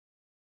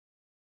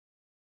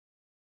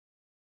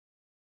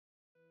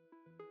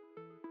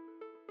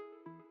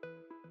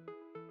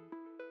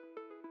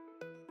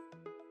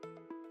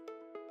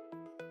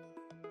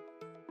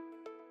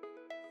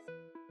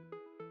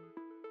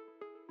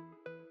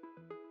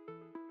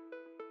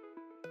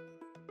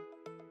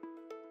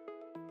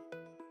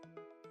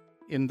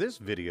In this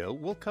video,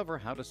 we'll cover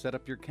how to set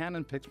up your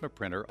Canon PIXMA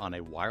printer on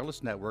a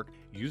wireless network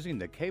using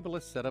the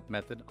Cableless setup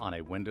method on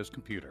a Windows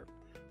computer.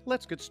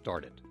 Let's get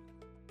started.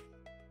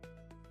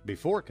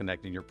 Before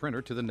connecting your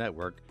printer to the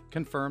network,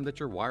 confirm that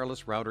your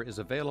wireless router is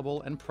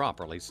available and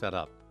properly set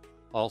up.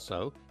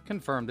 Also,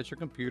 confirm that your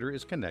computer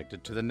is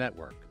connected to the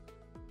network.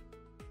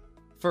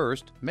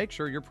 First, make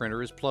sure your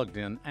printer is plugged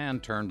in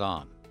and turned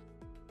on.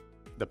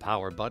 The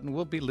power button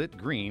will be lit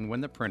green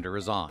when the printer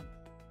is on.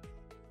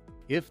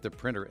 If the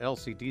printer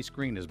LCD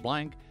screen is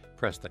blank,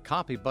 press the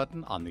copy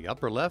button on the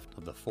upper left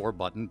of the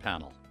 4-button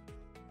panel.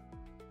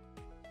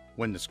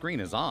 When the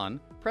screen is on,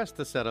 press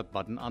the setup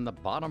button on the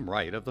bottom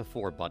right of the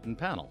 4-button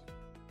panel.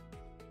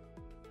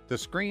 The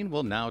screen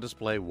will now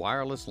display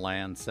wireless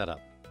LAN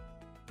setup.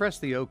 Press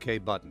the OK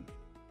button.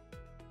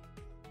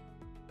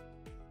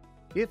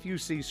 If you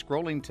see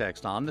scrolling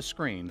text on the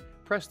screen,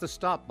 press the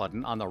stop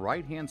button on the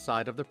right-hand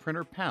side of the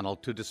printer panel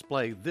to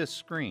display this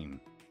screen.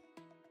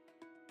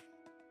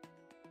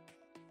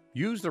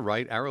 Use the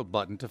right arrow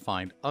button to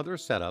find Other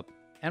Setup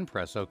and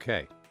press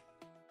OK.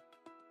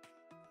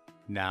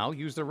 Now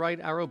use the right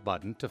arrow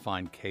button to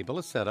find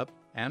Cableless Setup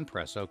and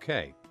press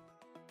OK.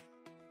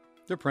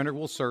 The printer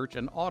will search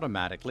and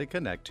automatically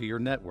connect to your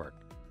network.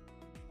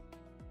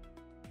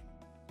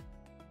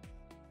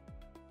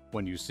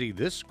 When you see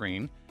this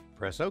screen,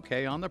 press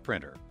OK on the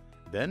printer,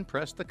 then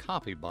press the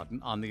copy button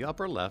on the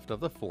upper left of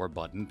the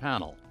 4-button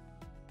panel.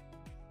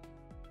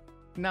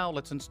 Now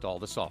let's install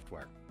the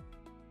software.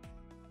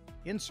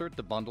 Insert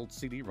the bundled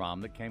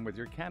CD-ROM that came with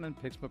your Canon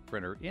PIXMA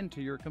printer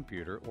into your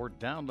computer or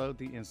download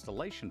the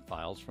installation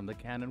files from the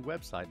Canon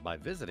website by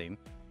visiting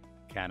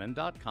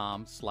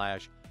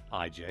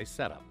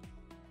canon.com/ijsetup.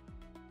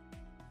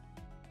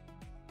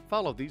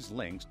 Follow these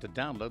links to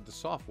download the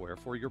software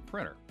for your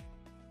printer.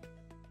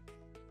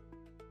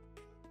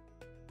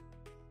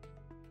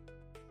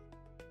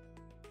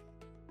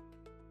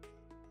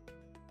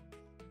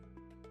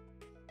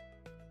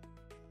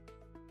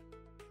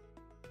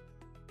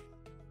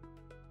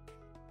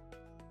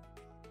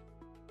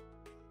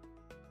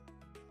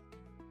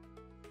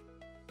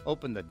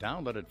 Open the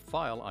downloaded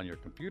file on your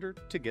computer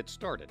to get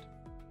started.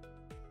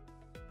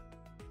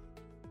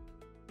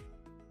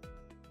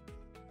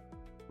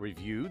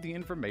 Review the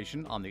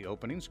information on the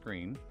opening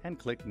screen and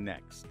click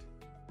Next.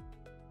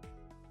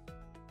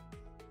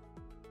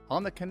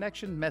 On the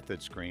Connection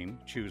Method screen,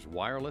 choose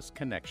Wireless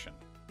Connection.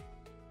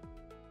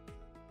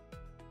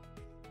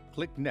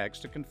 Click Next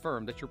to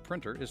confirm that your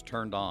printer is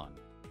turned on.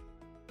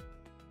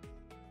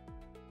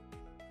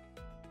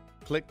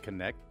 Click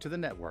Connect to the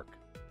network.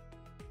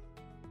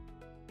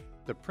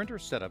 The printer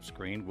setup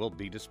screen will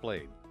be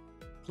displayed.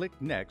 Click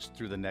Next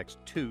through the next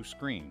 2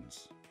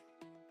 screens.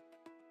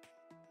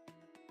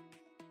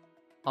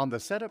 On the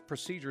Setup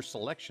Procedure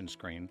Selection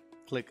screen,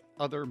 click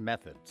Other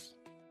Methods.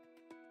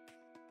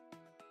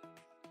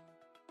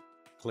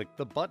 Click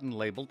the button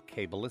labeled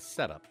Cableless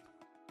Setup.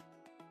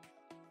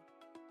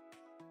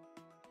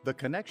 The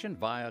Connection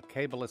via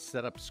Cableless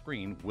Setup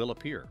screen will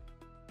appear.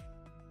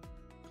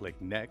 Click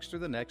Next through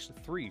the next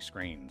 3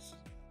 screens.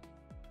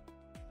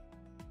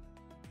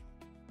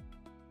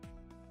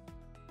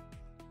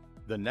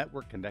 The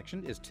network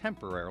connection is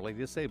temporarily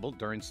disabled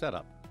during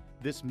setup.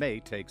 This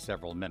may take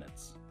several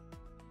minutes.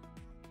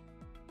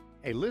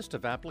 A list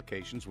of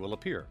applications will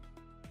appear.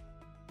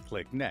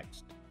 Click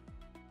Next.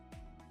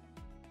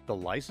 The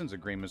license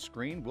agreement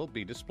screen will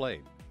be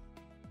displayed.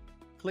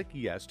 Click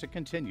Yes to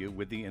continue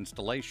with the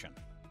installation.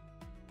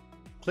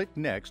 Click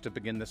Next to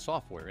begin the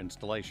software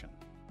installation.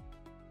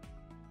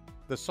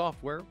 The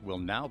software will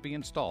now be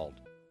installed.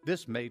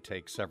 This may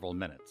take several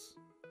minutes.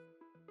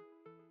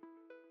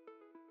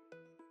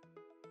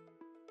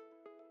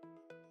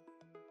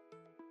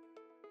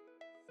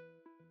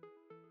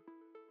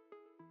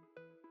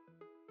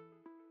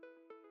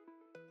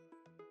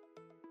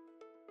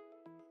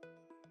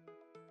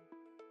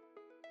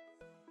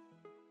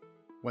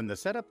 When the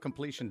Setup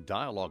Completion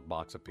dialog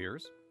box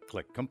appears,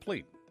 click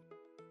Complete.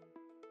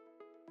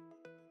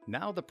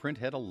 Now the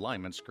Printhead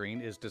Alignment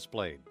screen is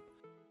displayed.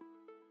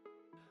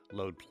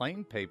 Load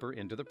plain paper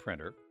into the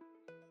printer,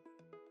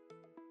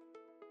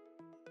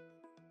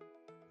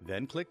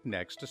 then click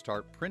Next to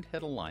start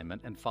Printhead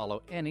Alignment and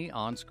follow any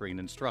on-screen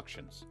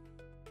instructions.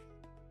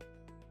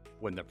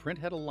 When the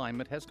Printhead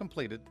Alignment has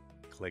completed,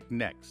 click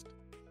Next.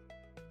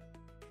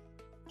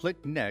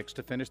 Click Next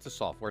to finish the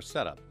software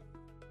setup.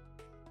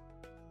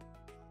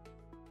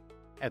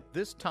 At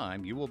this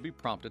time, you will be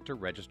prompted to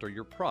register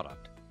your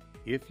product.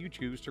 If you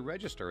choose to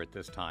register at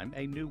this time,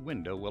 a new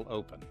window will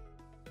open.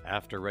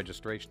 After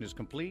registration is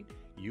complete,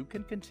 you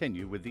can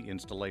continue with the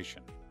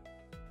installation.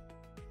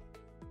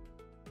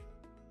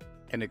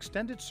 An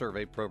extended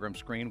survey program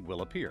screen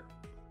will appear.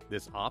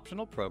 This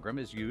optional program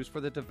is used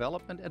for the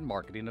development and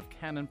marketing of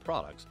Canon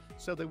products,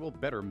 so they will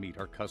better meet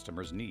our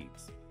customers'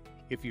 needs.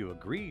 If you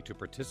agree to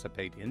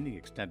participate in the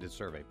extended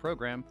survey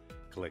program,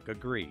 click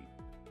Agree.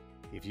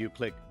 If you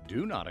click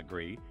Do Not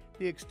Agree,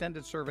 the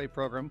extended survey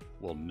program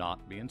will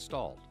not be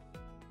installed.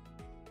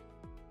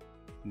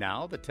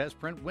 Now the test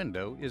print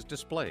window is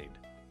displayed.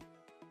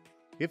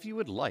 If you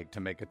would like to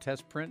make a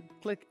test print,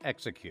 click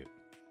Execute.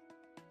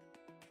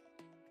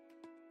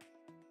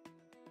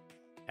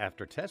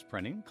 After test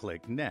printing,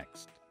 click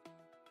Next.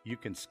 You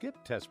can skip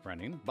test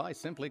printing by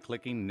simply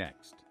clicking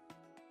Next.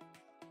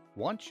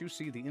 Once you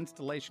see the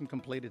installation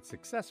completed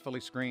successfully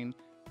screen,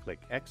 click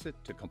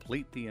Exit to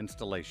complete the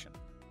installation.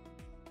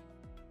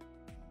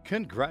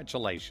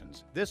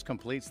 Congratulations! This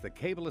completes the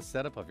cableless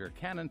setup of your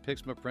Canon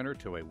PIXMA printer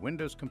to a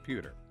Windows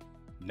computer.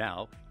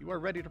 Now you are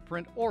ready to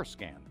print or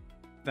scan.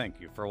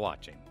 Thank you for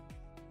watching.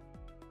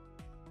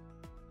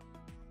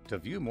 To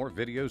view more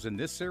videos in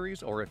this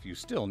series, or if you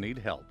still need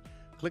help,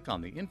 click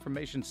on the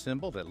information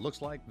symbol that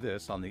looks like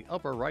this on the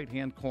upper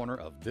right-hand corner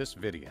of this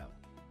video.